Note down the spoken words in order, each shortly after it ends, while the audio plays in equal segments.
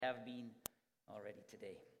have been already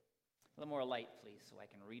today. A little more light, please, so I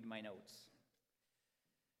can read my notes.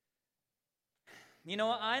 You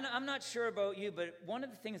know, I'm not sure about you, but one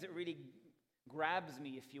of the things that really grabs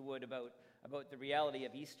me, if you would, about the reality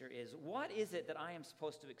of Easter is, what is it that I am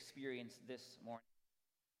supposed to experience this morning?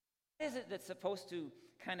 What is it that's supposed to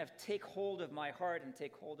kind of take hold of my heart and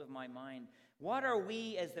take hold of my mind? What are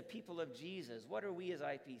we as the people of Jesus, what are we as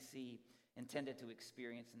IPC intended to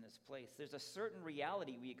experience in this place? There's a certain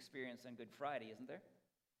reality we experience on Good Friday, isn't there?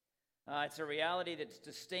 It's a reality that's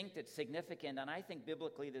distinct, it's significant, and I think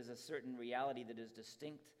biblically there's a certain reality that is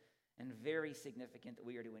distinct and very significant that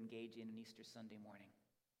we are to engage in Easter Sunday morning.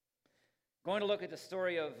 Going to look at the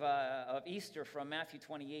story of Easter from Matthew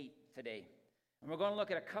 28 today. And we're going to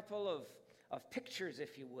look at a couple of pictures,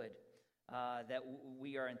 if you would, that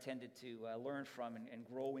we are intended to learn from and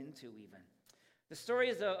grow into even. The story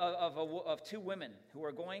is of two women who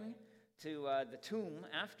are going to the tomb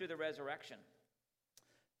after the resurrection.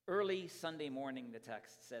 Early Sunday morning, the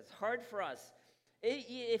text says. Hard for us.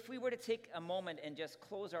 If we were to take a moment and just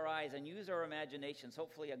close our eyes and use our imaginations,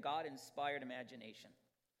 hopefully a God-inspired imagination,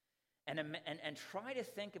 and try to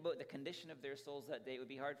think about the condition of their souls that day, it would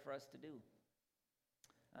be hard for us to do.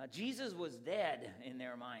 Jesus was dead in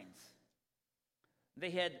their minds. They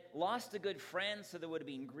had lost a good friend, so there would have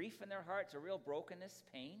been grief in their hearts, a real brokenness,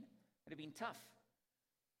 pain. It would have been tough.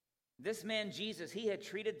 This man, Jesus, he had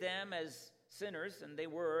treated them as sinners, and they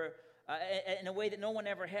were, in a way that no one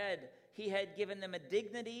ever had. He had given them a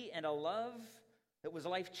dignity and a love that was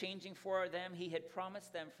life-changing for them. He had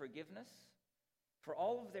promised them forgiveness for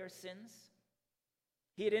all of their sins.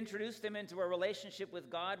 He had introduced them into a relationship with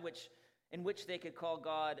God in which they could call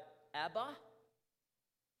God Abba,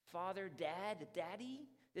 Father, Dad, Daddy.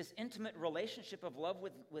 This intimate relationship of love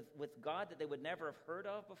with God that they would never have heard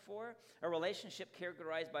of before. A relationship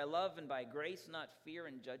characterized by love and by grace, not fear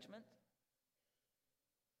and judgment.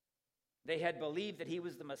 They had believed that he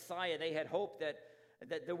was the Messiah. They had hoped that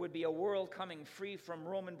there would be a world coming free from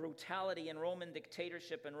Roman brutality and Roman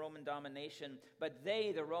dictatorship and Roman domination. But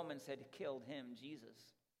they, the Romans, had killed him, Jesus.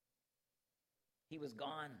 He was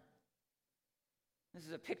gone. This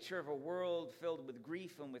is a picture of a world filled with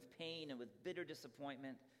grief and with pain and with bitter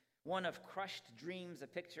disappointment. One of crushed dreams, a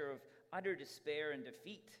picture of utter despair and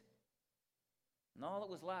defeat. And all that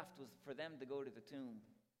was left was for them to go to the tomb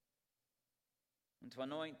and to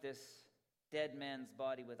anoint this dead man's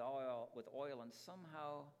body with oil and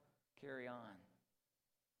somehow carry on.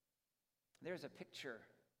 There's a picture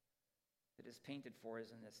that is painted for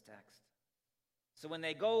us in this text. So when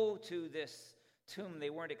they go to this tomb, they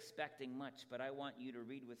weren't expecting much, but I want you to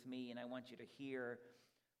read with me and I want you to hear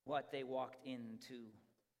what they walked into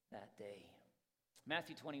that day.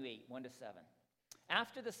 Matthew 28, 1-7.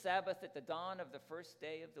 After the Sabbath, at the dawn of the first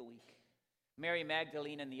day of the week, Mary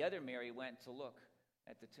Magdalene and the other Mary went to look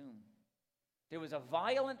at the tomb. There was a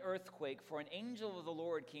violent earthquake, for an angel of the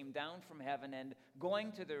Lord came down from heaven and,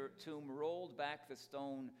 going to the tomb, rolled back the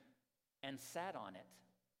stone and sat on it.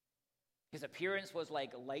 His appearance was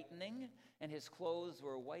like lightning, and his clothes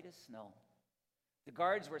were white as snow. The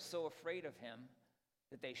guards were so afraid of him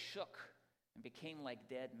that they shook and became like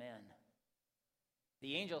dead men.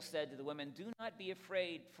 The angel said to the women, "Do not be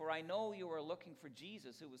afraid, for I know you are looking for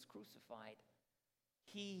Jesus who was crucified.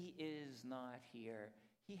 He is not here.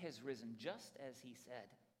 He has risen just as he said.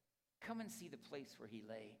 Come and see the place where he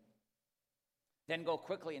lay. Then go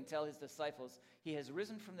quickly and tell his disciples, he has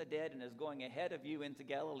risen from the dead and is going ahead of you into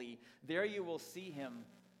Galilee. There you will see him.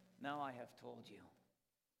 Now I have told you."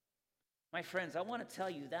 My friends, I want to tell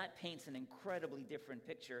you that paints an incredibly different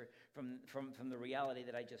picture from the reality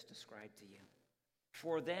that I just described to you.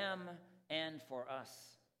 For them and for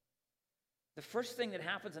us. The first thing that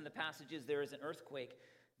happens in the passage is there is an earthquake.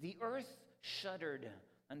 The earth shuddered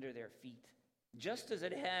under their feet, just as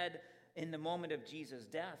it had in the moment of Jesus'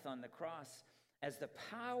 death on the cross, as the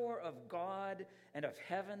power of God and of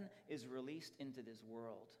heaven is released into this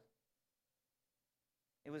world.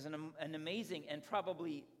 It was an amazing and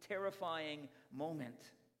probably terrifying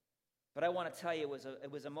moment. But I want to tell you,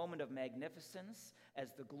 it was a moment of magnificence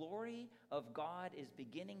as the glory of God is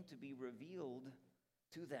beginning to be revealed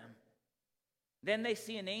to them. Then they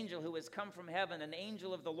see an angel who has come from heaven, an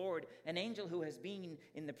angel of the Lord, an angel who has been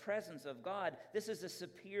in the presence of God. This is a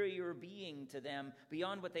superior being to them,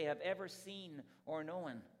 beyond what they have ever seen or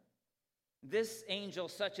known. This angel,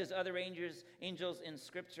 such as other angels in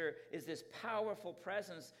Scripture, is this powerful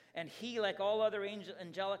presence, and he, like all other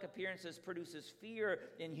angelic appearances, produces fear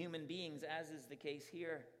in human beings, as is the case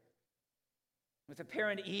here. With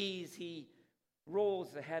apparent ease, he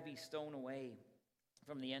rolls the heavy stone away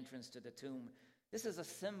from the entrance to the tomb. This is a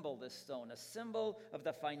symbol, this stone, a symbol of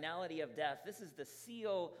the finality of death. This is the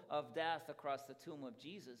seal of death across the tomb of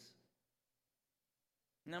Jesus.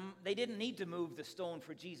 Now, they didn't need to move the stone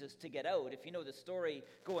for Jesus to get out. If you know the story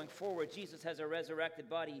going forward, Jesus has a resurrected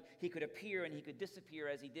body. He could appear and he could disappear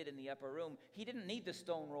as he did in the upper room. He didn't need the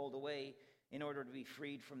stone rolled away in order to be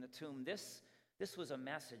freed from the tomb. This was a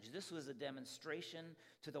message. This was a demonstration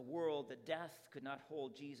to the world that death could not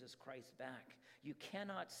hold Jesus Christ back. You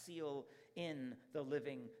cannot seal in the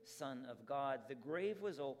living Son of God. The grave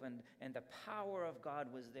was opened and the power of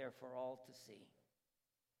God was there for all to see.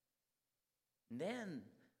 And then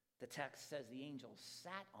the text says the angel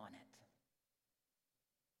sat on it.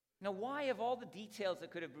 Now, why, of all the details that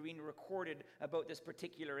could have been recorded about this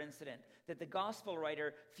particular incident, did the gospel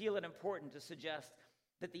writer feel it important to suggest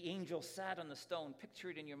that the angel sat on the stone?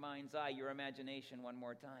 Picture it in your mind's eye, your imagination one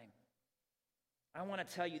more time. I want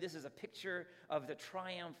to tell you, this is a picture of the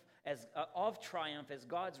triumph as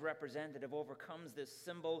God's representative overcomes this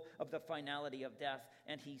symbol of the finality of death,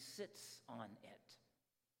 and he sits on it.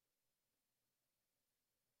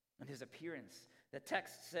 And his appearance, the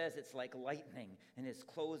text says it's like lightning, and his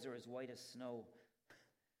clothes are as white as snow.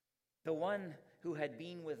 The one who had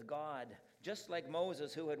been with God, just like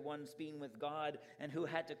Moses, who had once been with God and who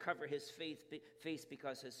had to cover his face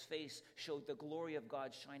because his face showed the glory of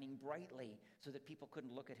God shining brightly so that people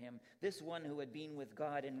couldn't look at him. This one who had been with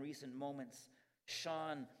God in recent moments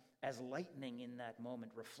shone as lightning in that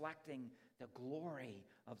moment, reflecting the glory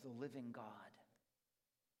of the living God.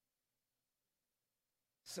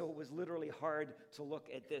 So it was literally hard to look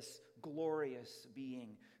at this glorious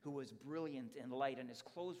being who was brilliant in light, and his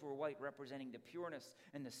clothes were white, representing the pureness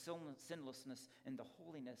and the sinlessness and the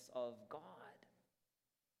holiness of God.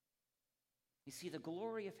 You see, the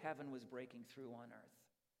glory of heaven was breaking through on earth.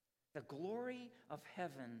 The glory of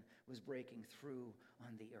heaven was breaking through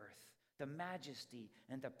on the earth. The majesty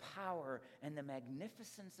and the power and the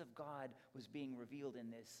magnificence of God was being revealed in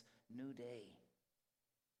this new day.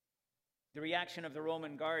 The reaction of the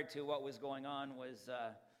Roman guard to what was going on was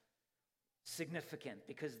significant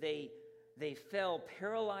because they fell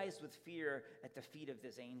paralyzed with fear at the feet of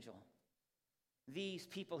this angel. These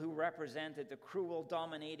people who represented the cruel,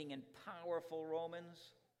 dominating, and powerful Romans,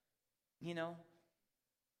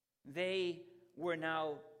 they were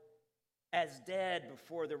now as dead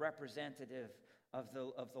before the representative of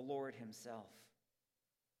the Lord himself.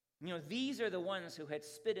 These are the ones who had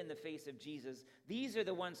spit in the face of Jesus. These are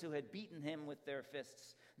the ones who had beaten him with their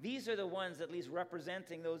fists. These are the ones, at least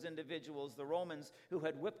representing those individuals, the Romans who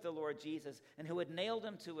had whipped the Lord Jesus and who had nailed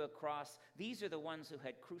him to a cross. These are the ones who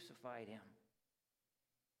had crucified him.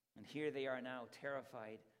 And here they are now,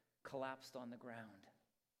 terrified, collapsed on the ground,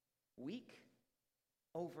 weak,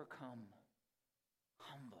 overcome,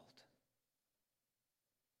 humbled.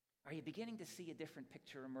 Are you beginning to see a different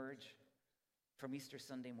picture emerge from Easter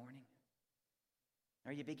Sunday morning?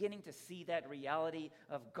 Are you beginning to see that reality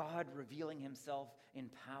of God revealing himself in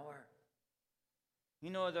power?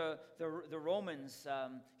 The Romans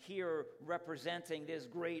here representing this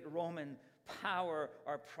great Roman power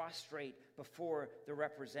are prostrate before the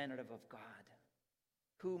representative of God.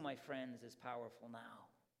 Who, my friends, is powerful now?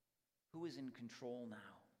 Who is in control now?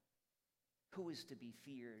 Who is to be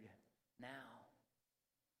feared now?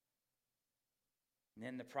 And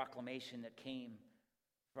then the proclamation that came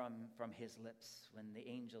from his lips when the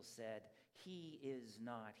angel said, "He is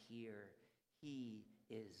not here, he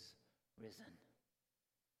is risen."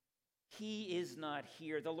 He is not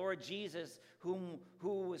here. The Lord Jesus, who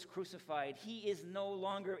was crucified, he is no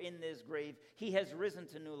longer in this grave. He has risen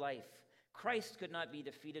to new life. Christ could not be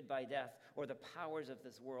defeated by death or the powers of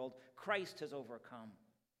this world. Christ has overcome.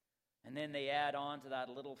 And then they add on to that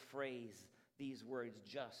little phrase these words,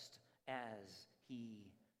 just as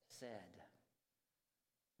he said.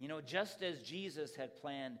 Just as Jesus had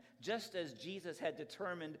planned, just as Jesus had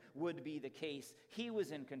determined would be the case, he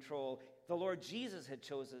was in control. The Lord Jesus had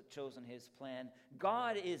chosen his plan.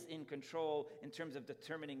 God is in control in terms of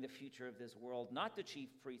determining the future of this world, not the chief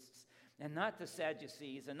priests, and not the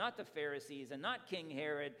Sadducees, and not the Pharisees, and not King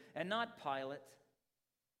Herod, and not Pilate.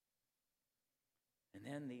 And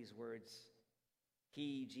then these words,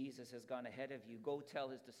 he, Jesus, has gone ahead of you. Go tell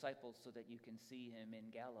his disciples so that you can see him in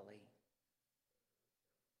Galilee.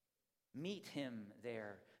 Meet him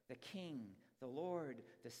there. The King, the Lord,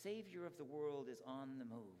 the Savior of the world is on the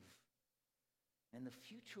move. And the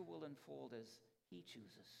future will unfold as he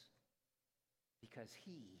chooses, because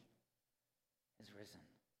he is risen.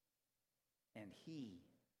 And he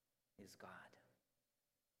is God.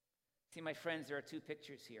 See, my friends, there are two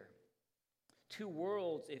pictures here. Two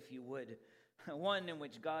worlds, if you would, one in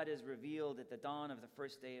which God is revealed at the dawn of the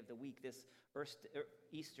first day of the week, this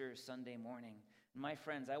Easter Sunday morning. My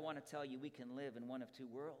friends, I want to tell you, we can live in one of two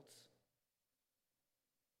worlds.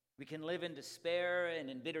 We can live in despair and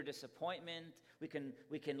in bitter disappointment. We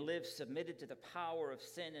can live submitted to the power of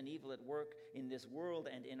sin and evil at work in this world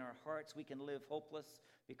and in our hearts. We can live hopeless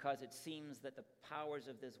because it seems that the powers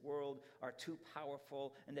of this world are too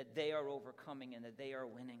powerful and that they are overcoming and that they are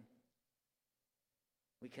winning.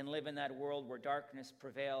 We can live in that world where darkness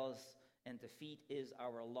prevails and defeat is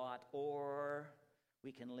our lot, or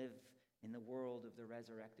we can live in the world of the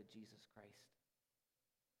resurrected Jesus Christ.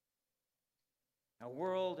 A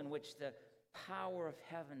world in which the power of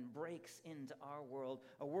heaven breaks into our world,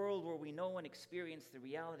 a world where we know and experience the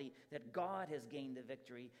reality that God has gained the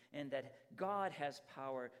victory and that God has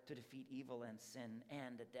power to defeat evil and sin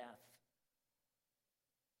and death.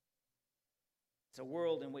 It's a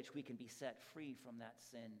world in which we can be set free from that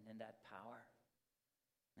sin and that power,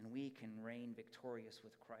 and we can reign victorious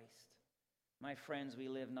with Christ. My friends, we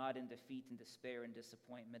live not in defeat and despair and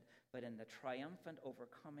disappointment, but in the triumphant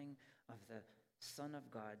overcoming of the Son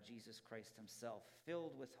of God, Jesus Christ himself,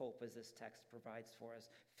 filled with hope, as this text provides for us,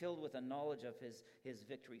 filled with a knowledge of his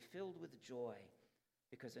victory, filled with joy,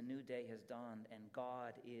 because a new day has dawned and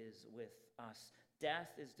God is with us. Death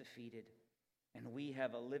is defeated, and we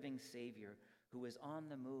have a living Savior who is on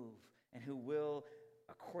the move and who will,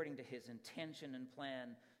 according to his intention and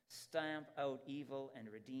plan, stamp out evil and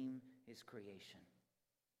redeem his creation.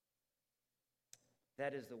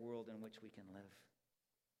 That is the world in which we can live.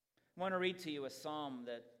 I want to read to you a psalm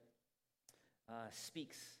that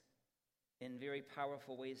speaks in very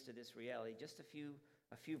powerful ways to this reality. Just a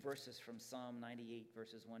few verses from Psalm 98,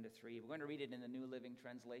 verses 1 to 3. We're going to read it in the New Living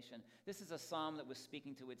Translation. This is a psalm that was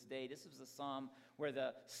speaking to its day. This is a psalm where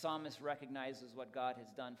the psalmist recognizes what God has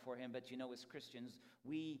done for him. But you know, as Christians,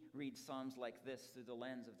 we read psalms like this through the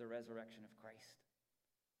lens of the resurrection of Christ.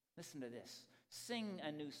 Listen to this. Sing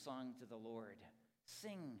a new song to the Lord.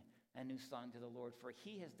 Sing a new song to the Lord, for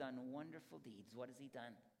he has done wonderful deeds. What has he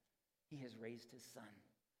done? He has raised his Son.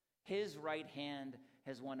 His right hand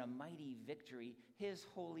has won a mighty victory. His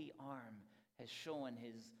holy arm has shown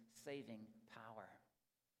his saving power.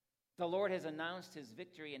 The Lord has announced his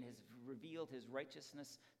victory and has revealed his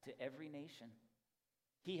righteousness to every nation.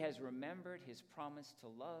 He has remembered his promise to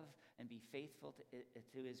love and be faithful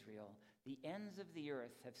to Israel. The ends of the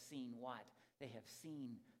earth have seen what? They have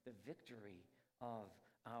seen the victory of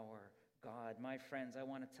our God. My friends, I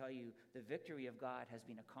want to tell you, the victory of God has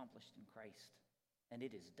been accomplished in Christ, and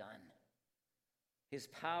it is done. His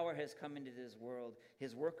power has come into this world.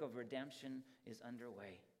 His work of redemption is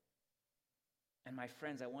underway. And my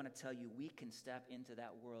friends, I want to tell you, we can step into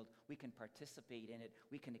that world. We can participate in it.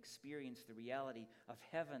 We can experience the reality of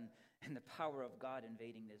heaven and the power of God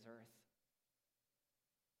invading this earth.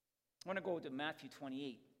 I want to go to Matthew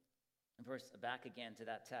 28, back again to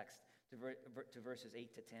that text, to verses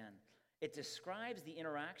 8 to 10. It describes the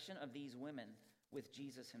interaction of these women with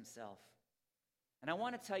Jesus himself. And I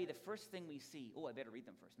want to tell you the first thing we see. I better read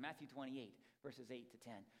them first. Matthew 28, verses 8 to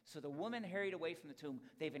 10. So the women hurried away from the tomb.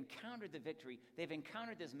 They've encountered the victory. They've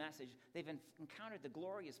encountered this message. They've encountered the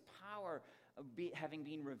glorious power of having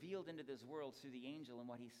been revealed into this world through the angel and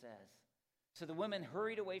what he says. So the women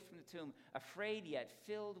hurried away from the tomb, afraid yet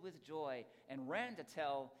filled with joy, and ran to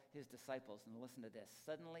tell his disciples. And listen to this.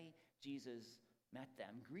 Suddenly Jesus met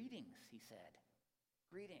them. Greetings, he said.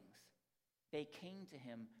 Greetings. They came to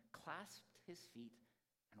him, clasped his feet,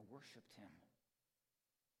 and worshiped him.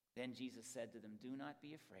 Then Jesus said to them, "Do not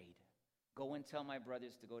be afraid. Go and tell my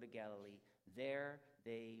brothers to go to Galilee. There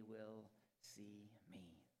they will see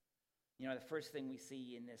me." You know, the first thing we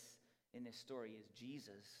see in this story is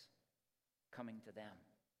Jesus coming to them.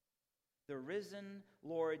 The risen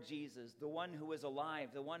Lord Jesus, the one who is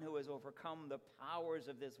alive, the one who has overcome the powers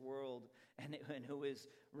of this world and who is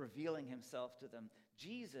revealing himself to them.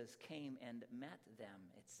 Jesus came and met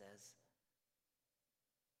them, it says.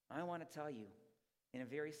 I want to tell you, in a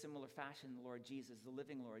very similar fashion, the Lord Jesus, the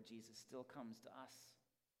living Lord Jesus, still comes to us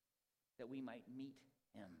that we might meet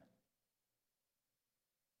him.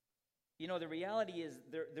 You know, the reality is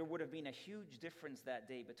there would have been a huge difference that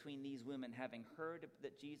day between these women having heard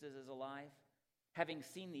that Jesus is alive, having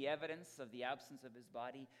seen the evidence of the absence of his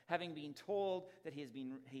body, having been told that he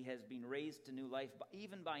has been raised to new life,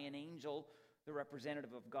 even by an angel, the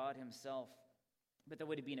representative of God himself. But there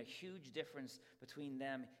would have been a huge difference between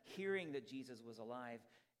them hearing that Jesus was alive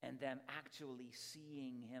and them actually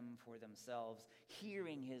seeing him for themselves,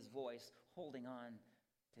 hearing his voice, holding on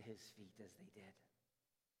to his feet as they did.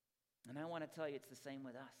 And I want to tell you, it's the same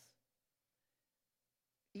with us.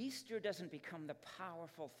 Easter doesn't become the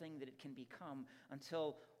powerful thing that it can become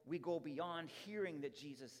until we go beyond hearing that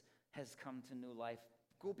Jesus has come to new life,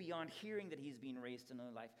 go beyond hearing that he's been raised to new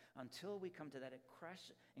life, until we come to that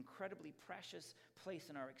incredibly precious place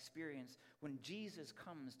in our experience when Jesus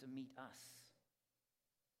comes to meet us.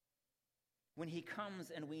 When he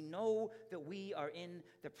comes and we know that we are in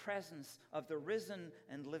the presence of the risen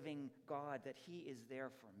and living God, that he is there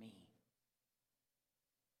for me.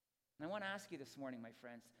 And I want to ask you this morning, my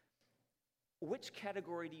friends, which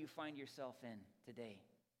category do you find yourself in today?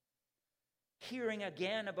 Hearing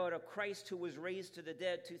again about a Christ who was raised to the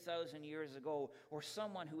dead 2,000 years ago, or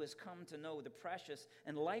someone who has come to know the precious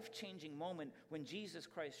and life-changing moment when Jesus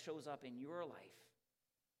Christ shows up in your life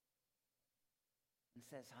and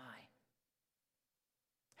says, hi.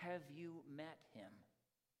 Have you met him?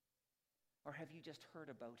 Or have you just heard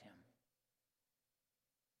about him?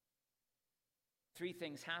 Three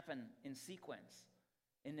things happen in sequence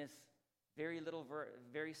in this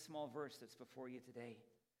very small verse that's before you today.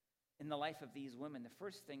 In the life of these women, the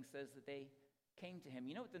first thing says that they came to him.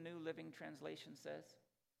 You know what the New Living Translation says?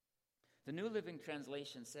 The New Living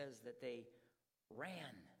Translation says that they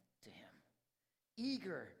ran to him,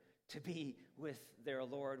 eager to be with their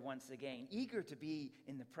Lord once again, eager to be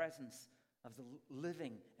in the presence of the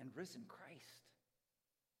living and risen Christ.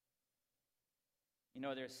 You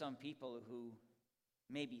know, there's some people who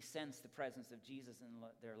maybe sense the presence of Jesus in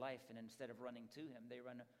their life, and instead of running to him, they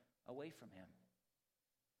run away from him,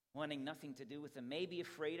 wanting nothing to do with him, maybe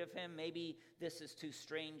afraid of him, maybe this is too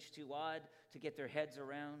strange, too odd to get their heads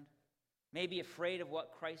around, maybe afraid of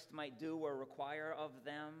what Christ might do or require of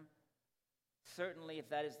them. Certainly, if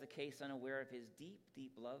that is the case, unaware of his deep,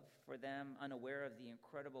 deep love for them, unaware of the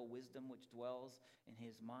incredible wisdom which dwells in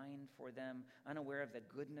his mind for them, unaware of the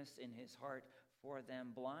goodness in his heart for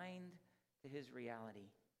them, blind to his reality.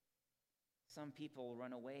 Some people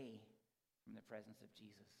run away from the presence of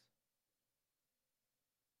Jesus.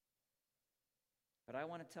 But I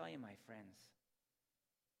want to tell you, my friends,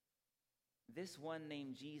 this one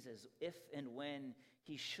named Jesus, if and when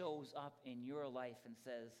he shows up in your life and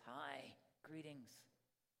says, hi, greetings.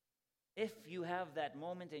 If you have that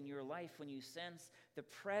moment in your life when you sense the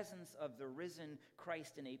presence of the risen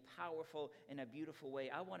Christ in a powerful and a beautiful way,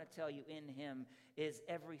 I want to tell you, in him is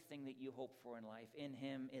everything that you hope for in life. In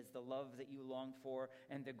him is the love that you long for,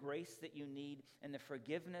 and the grace that you need, and the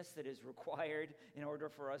forgiveness that is required in order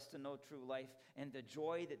for us to know true life, and the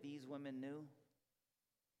joy that these women knew.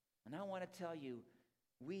 And I want to tell you,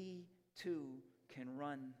 we too can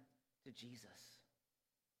run to Jesus.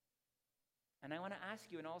 And I want to ask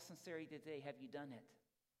you in all sincerity today, have you done it?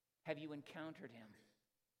 Have you encountered him?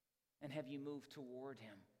 And have you moved toward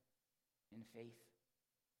him in faith?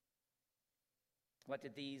 What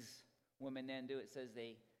did these women then do? It says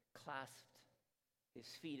they clasped his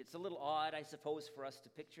feet. It's a little odd, I suppose, for us to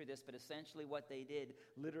picture this, but essentially what they did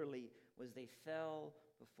literally was they fell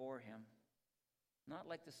before him, not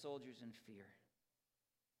like the soldiers in fear,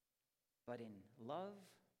 but in love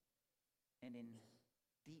and in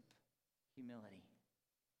deep humility.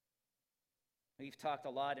 We've talked a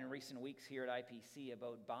lot in recent weeks here at IPC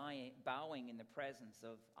about bowing in the presence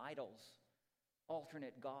of idols,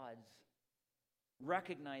 alternate gods,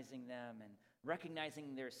 recognizing them and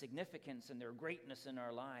recognizing their significance and their greatness in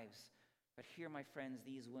our lives. But here, my friends,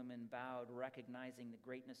 these women bowed, recognizing the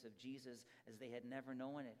greatness of Jesus as they had never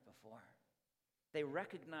known it before. They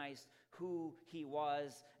recognized who he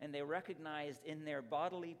was, and they recognized in their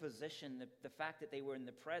bodily position the fact that they were in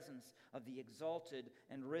the presence of the exalted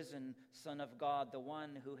and risen Son of God, the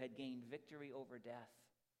one who had gained victory over death.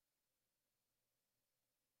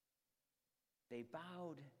 They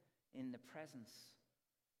bowed in the presence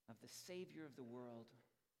of the Savior of the world.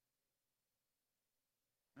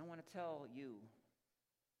 I want to tell you,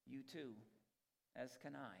 you too, as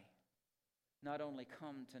can I, not only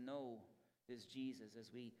come to know this Jesus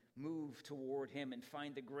as we move toward him and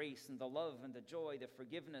find the grace and the love and the joy, the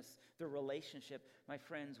forgiveness, the relationship. My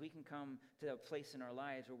friends, we can come to a place in our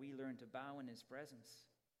lives where we learn to bow in his presence,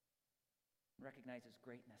 recognize his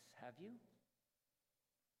greatness. Have you?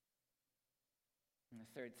 And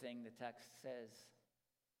the third thing the text says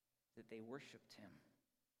that they worshiped him.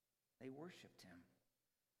 They worshiped him.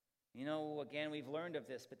 You know, again, we've learned of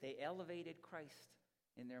this, but they elevated Christ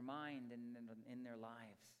in their mind and in their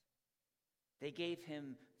lives. They gave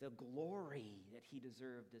him the glory that he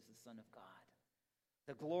deserved as the Son of God.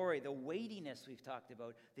 The glory, the weightiness we've talked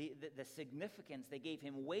about, the significance. They gave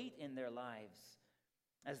him weight in their lives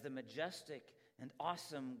as the majestic and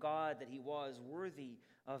awesome God that he was, worthy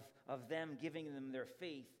of them giving them their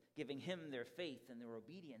faith, giving him their faith and their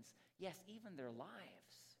obedience. Yes, even their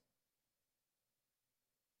lives.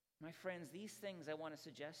 My friends, these things I want to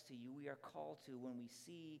suggest to you we are called to when we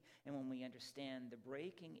see and when we understand the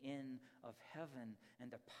breaking in of heaven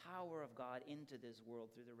and the power of God into this world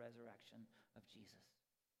through the resurrection of Jesus.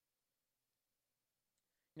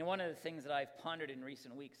 You know, one of the things that I've pondered in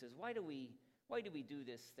recent weeks is why do we do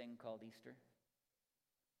this thing called Easter?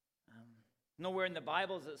 Nowhere in the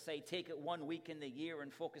Bible does it say take it 1 week in the year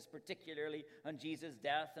and focus particularly on Jesus'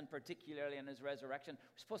 death and particularly on his resurrection.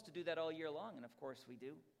 We're supposed to do that all year long, and of course we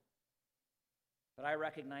do. But I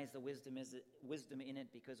recognize the wisdom in it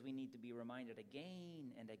because we need to be reminded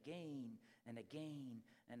again and again and again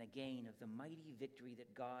and again of the mighty victory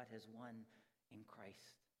that God has won in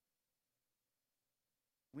Christ.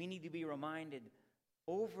 We need to be reminded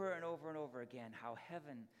over and over and over again how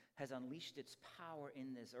heaven has unleashed its power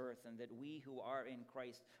in this earth, and that we who are in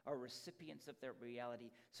Christ are recipients of that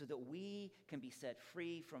reality so that we can be set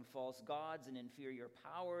free from false gods and inferior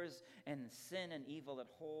powers and sin and evil that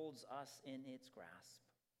holds us in its grasp.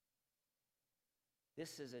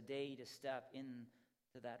 This is a day to step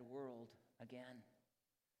into that world again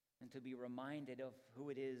and to be reminded of who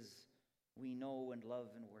it is we know and love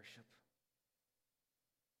and worship.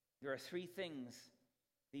 There are 3 things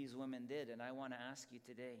these women did, and I want to ask you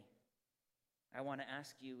today. I want to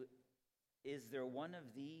ask you, is there one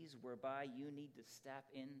of these whereby you need to step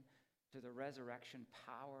in to the resurrection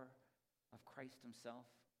power of Christ himself?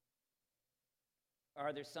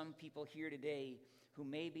 Are there some people here today who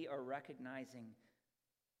maybe are recognizing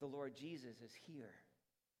the Lord Jesus is here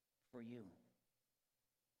for you?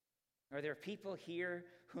 Are there people here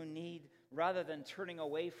who need, rather than turning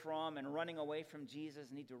away from and running away from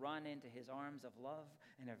Jesus, need to run into his arms of love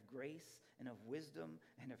and of grace and of wisdom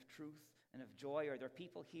and of truth and of joy? Are there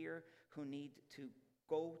people here who need to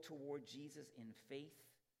go toward Jesus in faith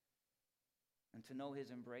and to know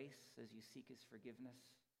his embrace as you seek his forgiveness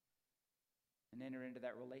and enter into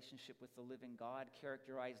that relationship with the living God,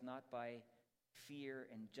 characterized not by fear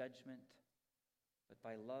and judgment, but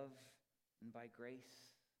by love and by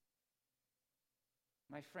grace?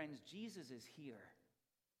 My friends, Jesus is here.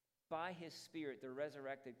 By his Spirit, the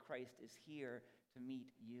resurrected Christ is here to meet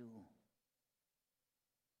you.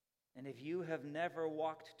 And if you have never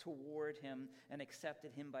walked toward him and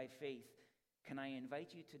accepted him by faith, can I invite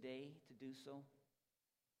you today to do so?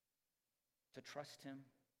 To trust him,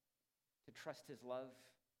 to trust his love,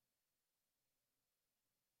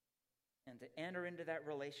 and to enter into that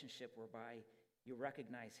relationship whereby you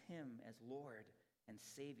recognize him as Lord and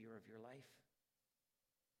Savior of your life.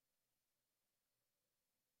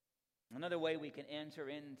 Another way we can enter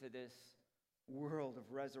into this world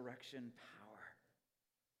of resurrection power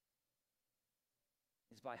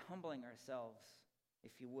is by humbling ourselves,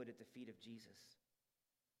 if you would, at the feet of Jesus.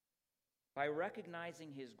 By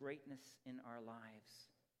recognizing his greatness in our lives,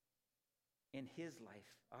 in his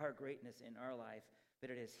life, our greatness in our life, that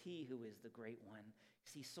it is he who is the great one.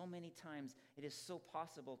 See, so many times it is so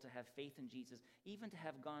possible to have faith in Jesus, even to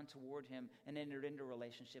have gone toward him and entered into a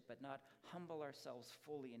relationship, but not humble ourselves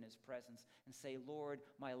fully in his presence and say, Lord,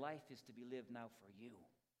 my life is to be lived now for you,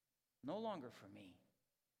 no longer for me.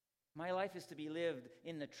 My life is to be lived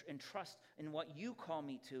in trust in what you call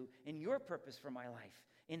me to, in your purpose for my life,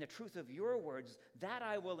 in the truth of your words, that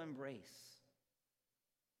I will embrace.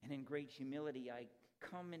 And in great humility, I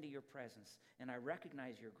come into your presence, and I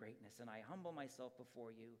recognize your greatness, and I humble myself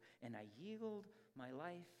before you, and I yield my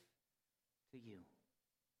life to you.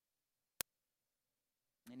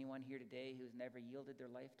 Anyone here today who's never yielded their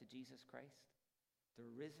life to Jesus Christ, the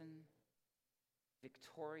risen,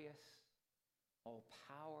 victorious,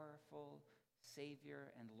 all-powerful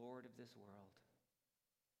Savior and Lord of this world?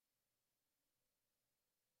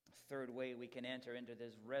 Third way we can enter into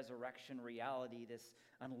this resurrection reality, this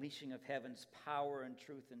unleashing of heaven's power and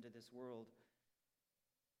truth into this world,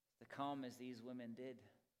 to come as these women did,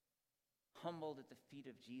 humbled at the feet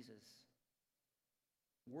of Jesus,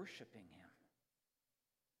 worshiping him.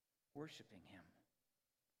 Worshiping him.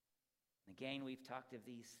 Again, we've talked of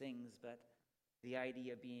these things, but the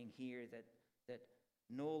idea being here that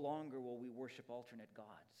no longer will we worship alternate gods.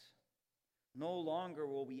 No longer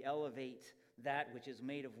will we elevate that which is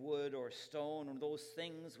made of wood or stone, or those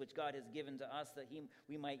things which God has given to us that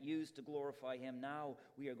we might use to glorify him. Now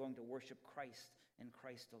we are going to worship Christ and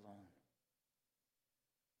Christ alone.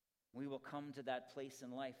 We will come to that place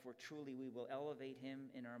in life where truly we will elevate him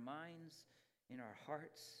in our minds, in our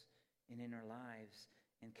hearts, and in our lives,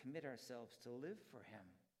 and commit ourselves to live for him.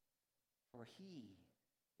 For he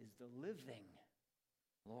is the living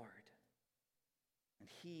Lord, and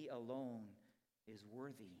he alone is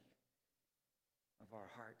worthy of our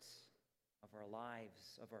hearts, of our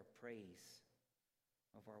lives, of our praise,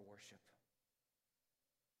 of our worship.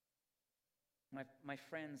 My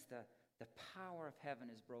friends, the power of heaven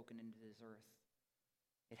is broken into this earth.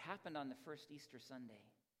 It happened on the first Easter Sunday.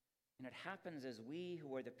 And it happens as we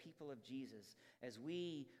who are the people of Jesus, as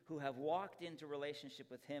we who have walked into relationship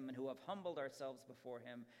with him and who have humbled ourselves before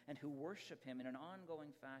him and who worship him in an ongoing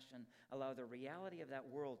fashion, allow the reality of that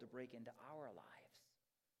world to break into our lives.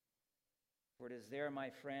 For it is there, my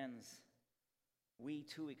friends, we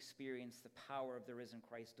too experience the power of the risen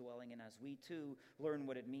Christ dwelling in us. We too learn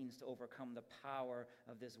what it means to overcome the power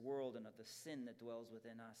of this world and of the sin that dwells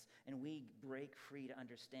within us. And we break free to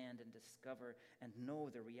understand and discover and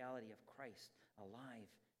know the reality of Christ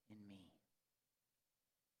alive in me.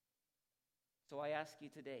 So I ask you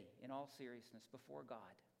today, in all seriousness, before God,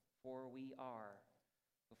 for we are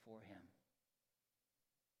before him.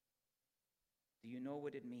 Do you know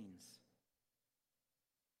what it means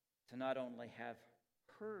to not only have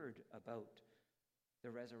heard about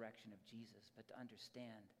the resurrection of Jesus, but to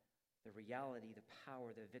understand the reality, the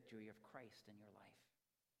power, the victory of Christ in your life?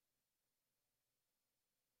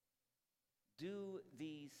 Do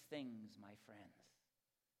these things, my friends.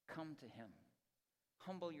 Come to him.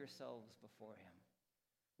 Humble yourselves before him.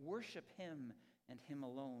 Worship him and him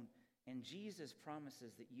alone. And Jesus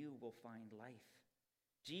promises that you will find life.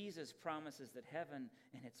 Jesus promises that heaven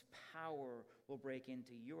and its power will break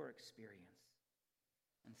into your experience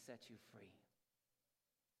and set you free.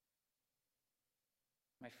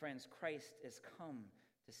 My friends, Christ has come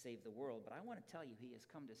to save the world, but I want to tell you, he has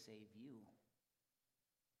come to save you,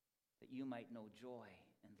 that you might know joy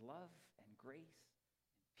and love and grace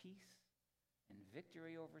and peace and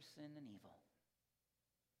victory over sin and evil,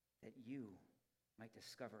 that you might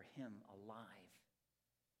discover him alive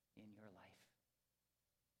in your life.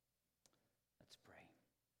 Let's pray.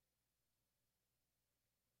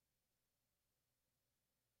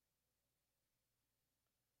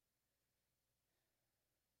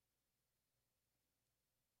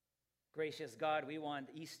 Gracious God, we want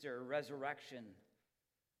Easter, resurrection.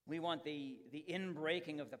 We want the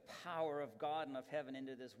inbreaking of the power of God and of heaven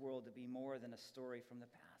into this world to be more than a story from the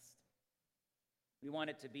past. We want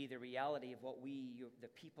it to be the reality of what we, the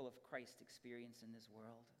people of Christ, experience in this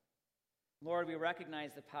world. Lord, we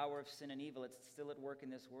recognize the power of sin and evil. It's still at work in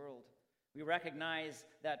this world. We recognize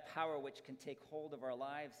that power which can take hold of our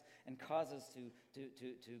lives and cause us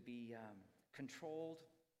to be controlled.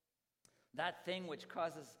 That thing which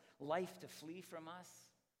causes life to flee from us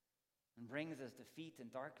and brings us defeat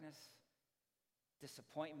and darkness,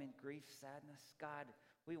 disappointment, grief, sadness. God,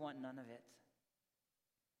 we want none of it.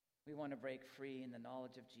 We want to break free in the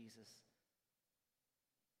knowledge of Jesus.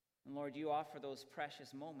 And Lord, you offer those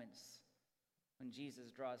precious moments when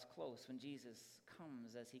Jesus draws close, when Jesus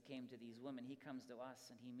comes as he came to these women. He comes to us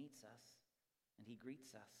and he meets us and he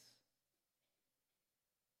greets us.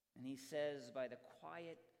 And he says, by the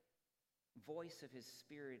quiet voice of his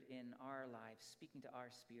Spirit in our lives, speaking to our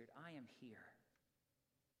spirit, I am here.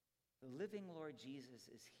 The living Lord Jesus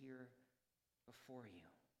is here before you.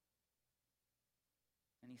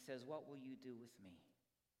 And he says, what will you do with me?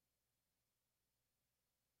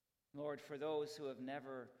 Lord, for those who have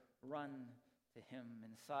never run to him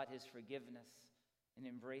and sought his forgiveness and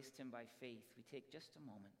embraced him by faith, we take just a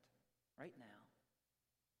moment right now.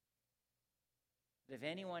 But if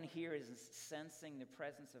anyone here is sensing the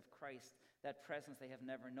presence of Christ, that presence they have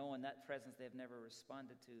never known, that presence they have never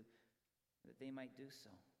responded to, that they might do so.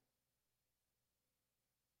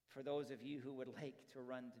 For those of you who would like to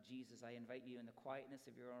run to Jesus, I invite you in the quietness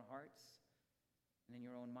of your own hearts and in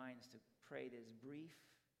your own minds to pray this brief,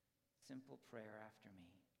 simple prayer after me.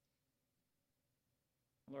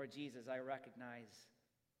 Lord Jesus, I recognize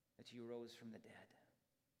that you rose from the dead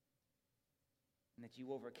and that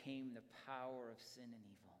you overcame the power of sin and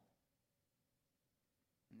evil,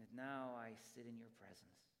 and that now I sit in your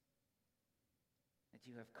presence, that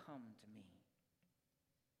you have come to me.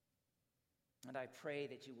 And I pray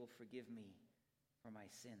that you will forgive me for my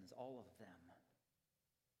sins, all of them.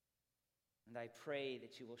 And I pray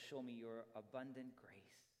that you will show me your abundant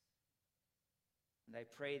grace. And I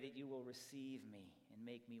pray that you will receive me and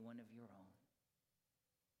make me one of your own.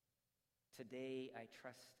 Today I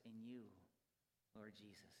trust in you, Lord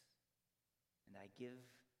Jesus, and I give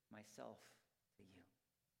myself to you.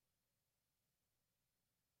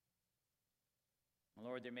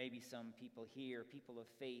 Lord, there may be some people here, people of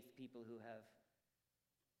faith, people who have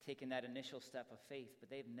taken that initial step of faith, but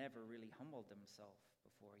they've never really humbled themselves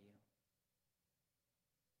before you.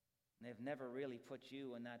 And they've never really put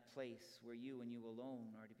you in that place where you and you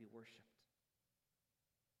alone are to be worshipped,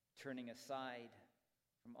 turning aside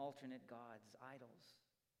from alternate gods, idols,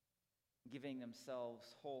 giving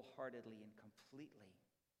themselves wholeheartedly and completely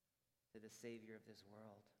to the Savior of this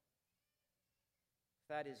world.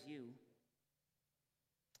 that is you,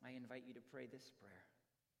 I invite you to pray this prayer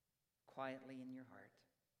quietly in your heart,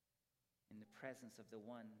 in the presence of the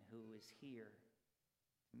one who is here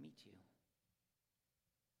to meet you.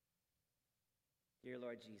 Dear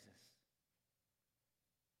Lord Jesus,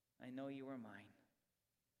 I know you are mine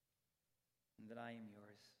and that I am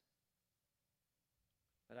yours,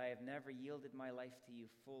 but I have never yielded my life to you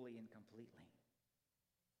fully and completely.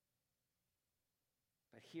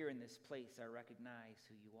 But here in this place, I recognize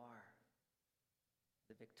who you are,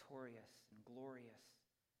 the victorious and glorious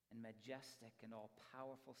and majestic and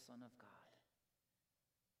all-powerful Son of God.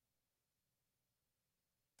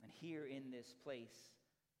 And here in this place,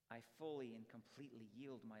 I fully and completely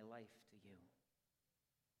yield my life to you.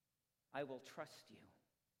 I will trust you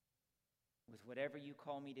with whatever you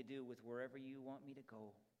call me to do, with wherever you want me to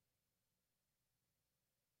go.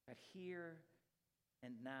 But here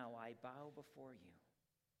and now, I bow before you,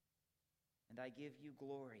 and I give you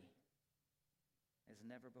glory as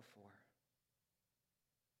never before.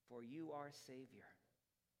 For you are Savior,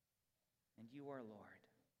 and you are Lord.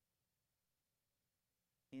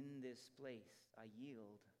 In this place, I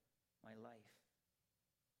yield my life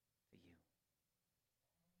to you.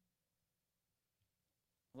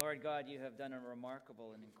 Lord God, you have done a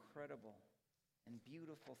remarkable and incredible and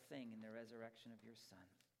beautiful thing in the resurrection of your Son.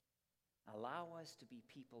 Allow us to be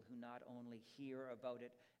people who not only hear about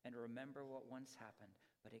it and remember what once happened,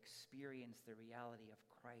 but experience the reality of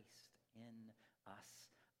Christ in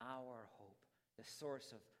us, our hope, the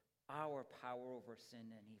source of our power over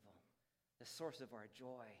sin and evil, the source of our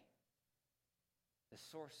joy, the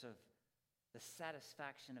source of the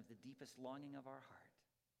satisfaction of the deepest longing of our heart,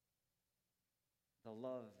 the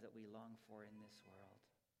love that we long for in this world.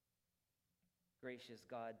 Gracious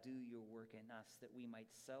God, do your work in us that we might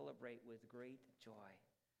celebrate with great joy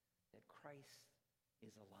that Christ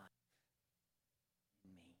is alive in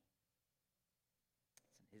me. It's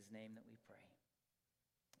in his name that we pray.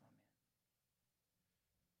 Amen.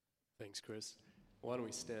 Thanks, Chris. Why don't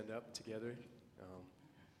we stand up together?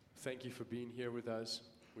 Thank you for being here with us.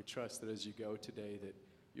 We trust that as you go today, that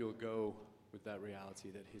you'll go with that reality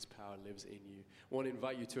that his power lives in you. I want to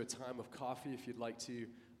invite you to a time of coffee if you'd like to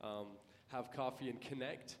have coffee and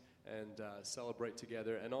connect and celebrate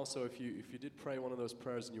together. And also, if you did pray one of those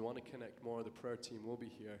prayers and you want to connect more, the prayer team will be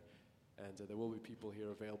here, and there will be people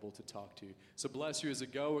here available to talk to. So bless you as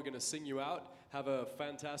it go. We're going to sing you out. Have a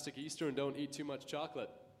fantastic Easter, and don't eat too much chocolate.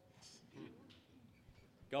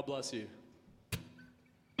 God bless you.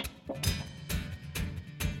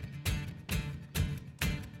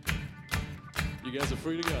 You guys are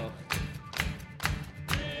free to go.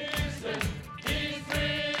 Listen. He's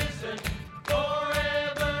risen,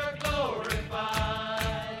 forever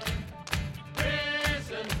glorified.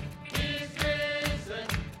 Risen, he's risen,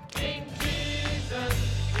 King Jesus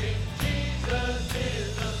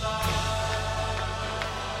is alive.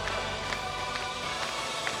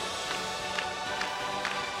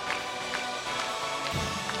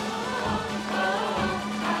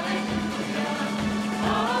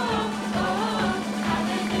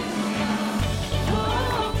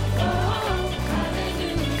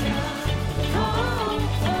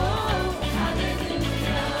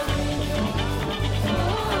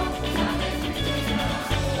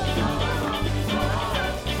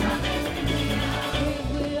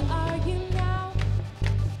 Where are you now?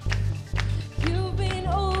 You've been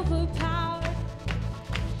overpowered.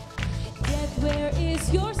 Death, where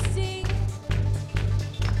is your sting?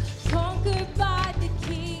 Conquered by the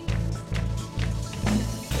King.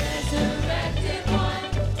 Resurrected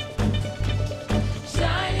one,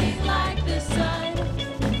 shining like the sun,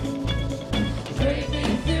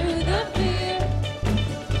 breaking through the fear.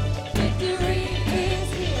 Victory is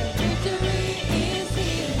here. Victory is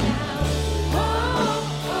here now. Oh,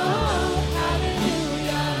 oh,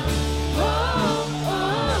 hallelujah. Oh,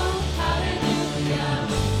 oh, hallelujah.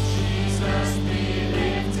 Jesus be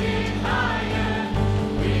lifted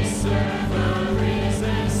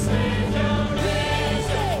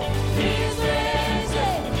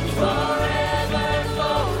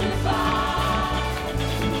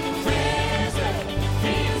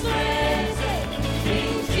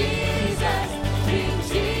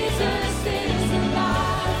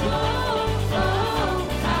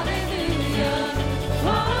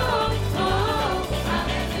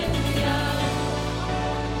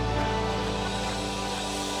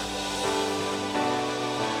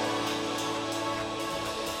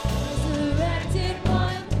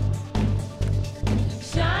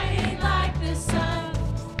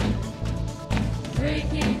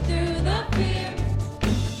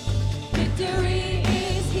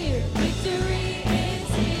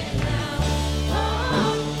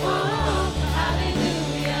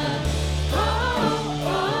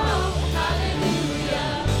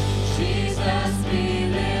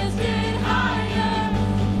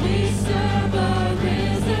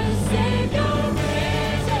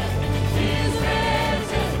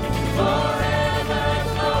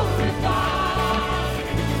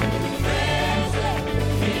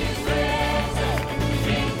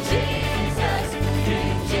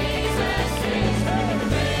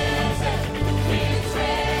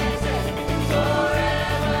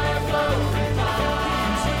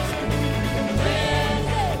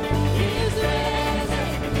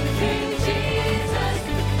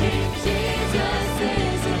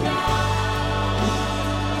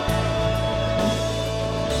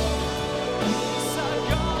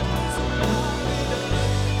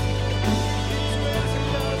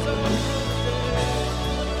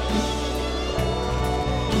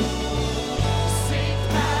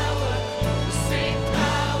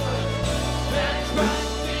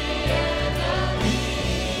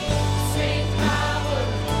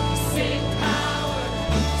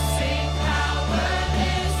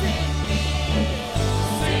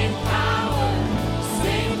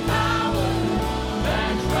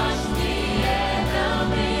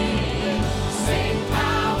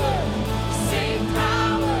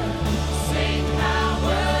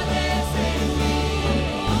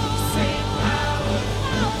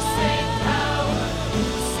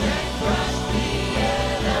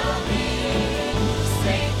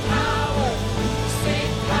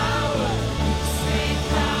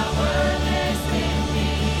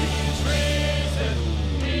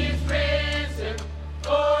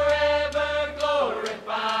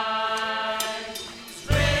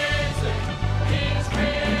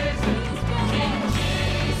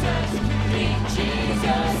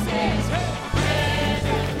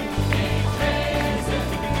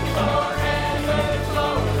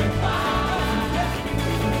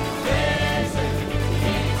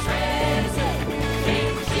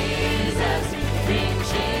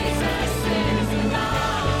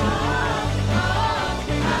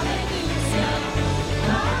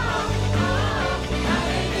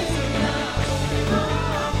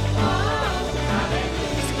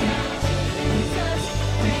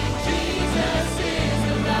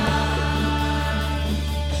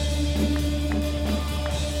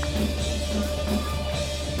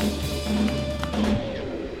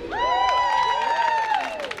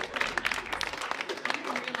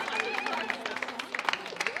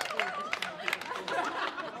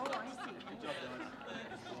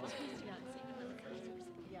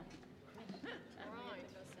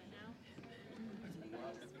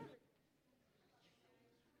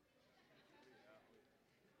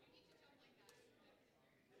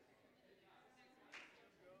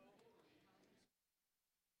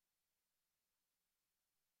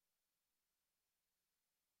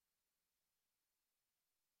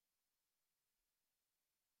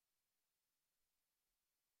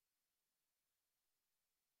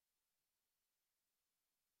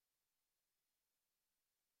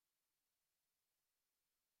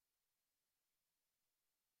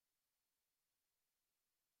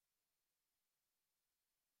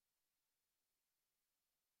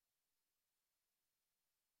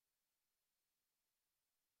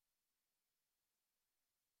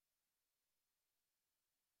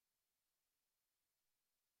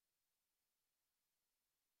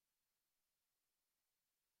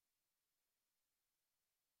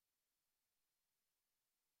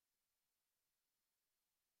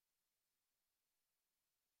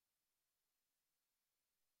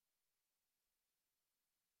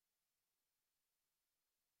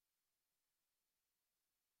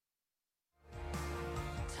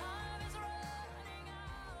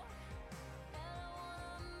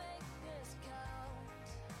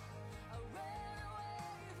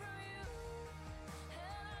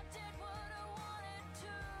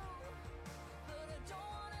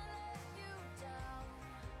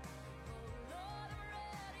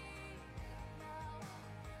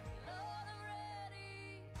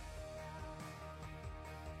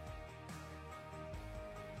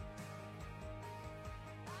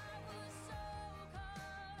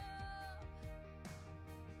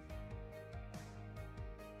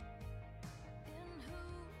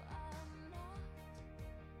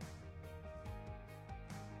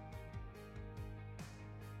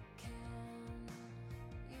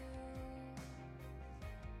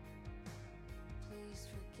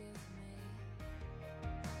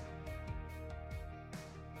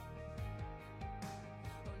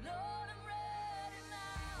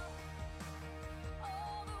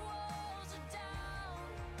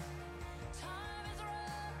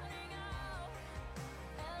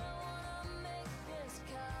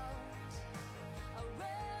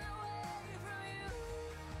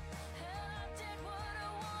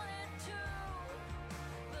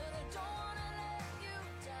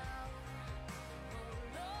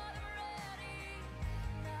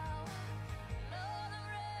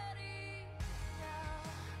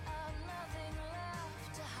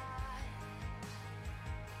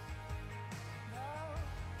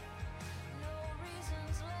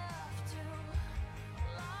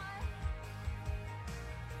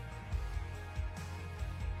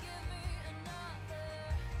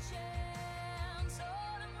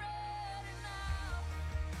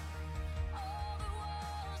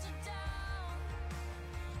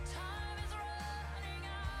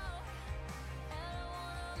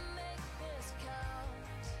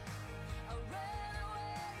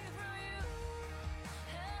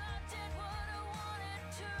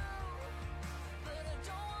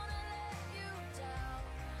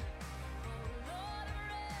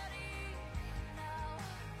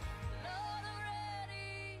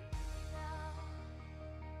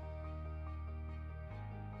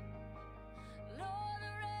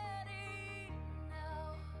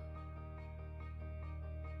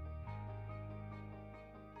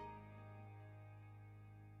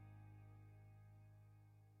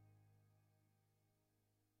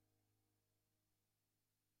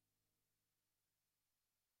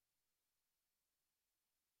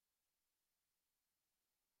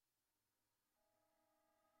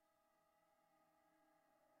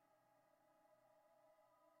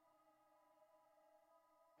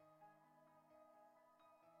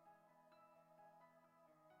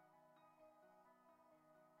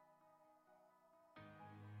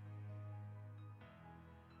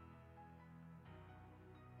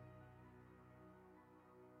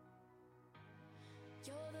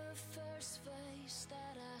the first face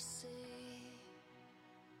that I see,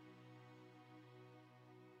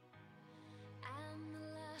 and the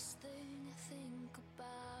last thing I think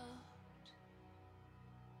about.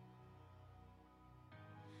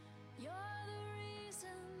 You're the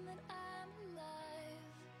reason that I'm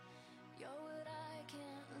alive. You're what I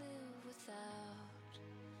can't live without.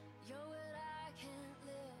 You're what I can't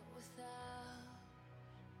live without.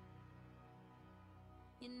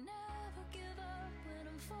 You never give up when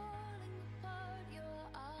I'm falling apart. Your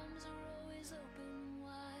arms are always open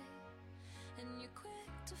wide, and you're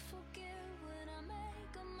quick to forgive when I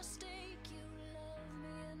make a mistake. You love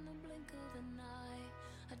me in the blink of an eye.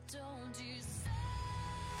 I don't deserve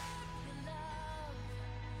your love,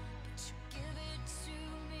 but you give it to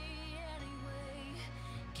me anyway.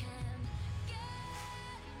 Can't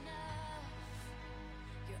get enough.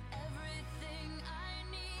 You're everything I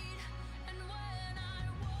need, and when I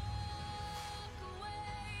walk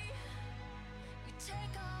away, you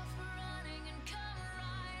take off running and come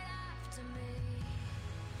right after me.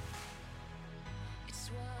 It's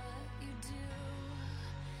what you do,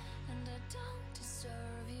 and I don't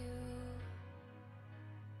deserve you.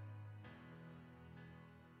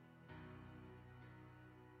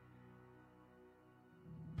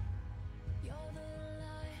 You're the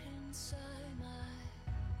light inside my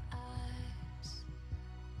eyes.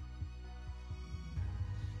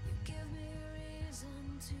 You give me reason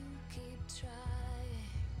to keep trying.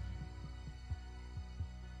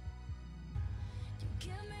 You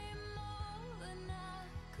give me more than I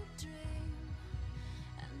could dream,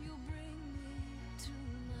 and you bring me to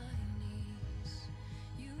my knees.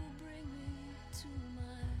 You bring me to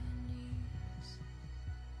my knees.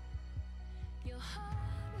 Your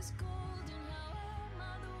heart is golden. How am I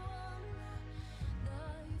the one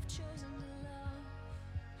that you've chosen to love?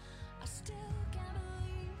 I still can't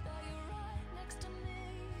believe that you're right next to me.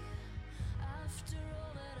 After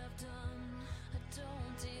all that I've done, I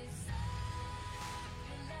don't deserve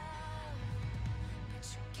your love, but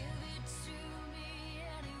you give it to me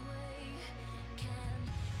anyway. Can't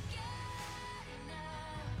get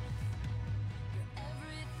enough. You're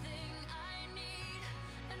everything I need,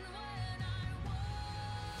 and when I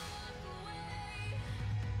walk away,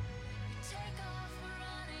 you take off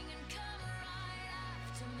running and come right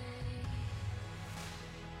after me.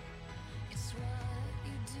 It's what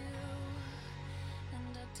you do,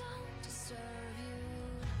 and I don't deserve you.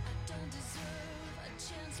 I don't deserve a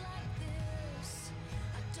chance like this.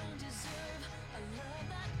 I don't deserve a love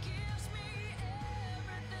that gives me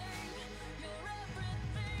everything. You're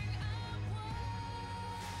everything I want.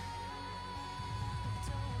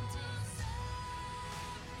 Don't deserve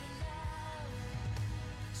your love,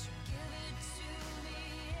 but you give it to me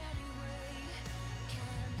anyway.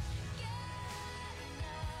 Can't get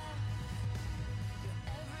enough. You're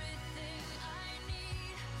everything I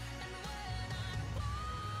need, and when I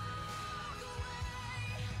walk away,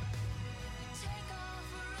 you take off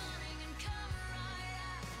running and come right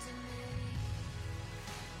after me.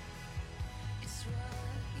 It's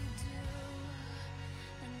what you do,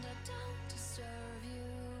 and I don't deserve you.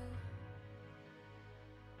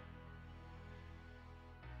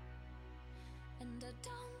 And I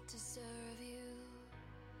don't deserve you.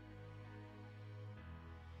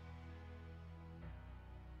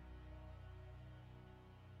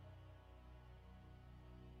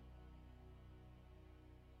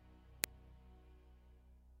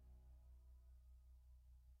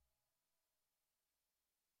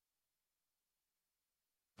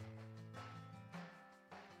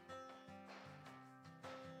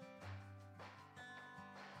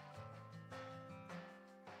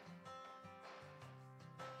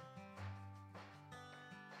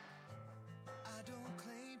 I don't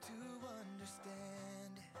claim to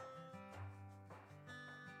understand,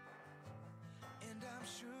 and I'm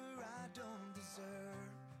sure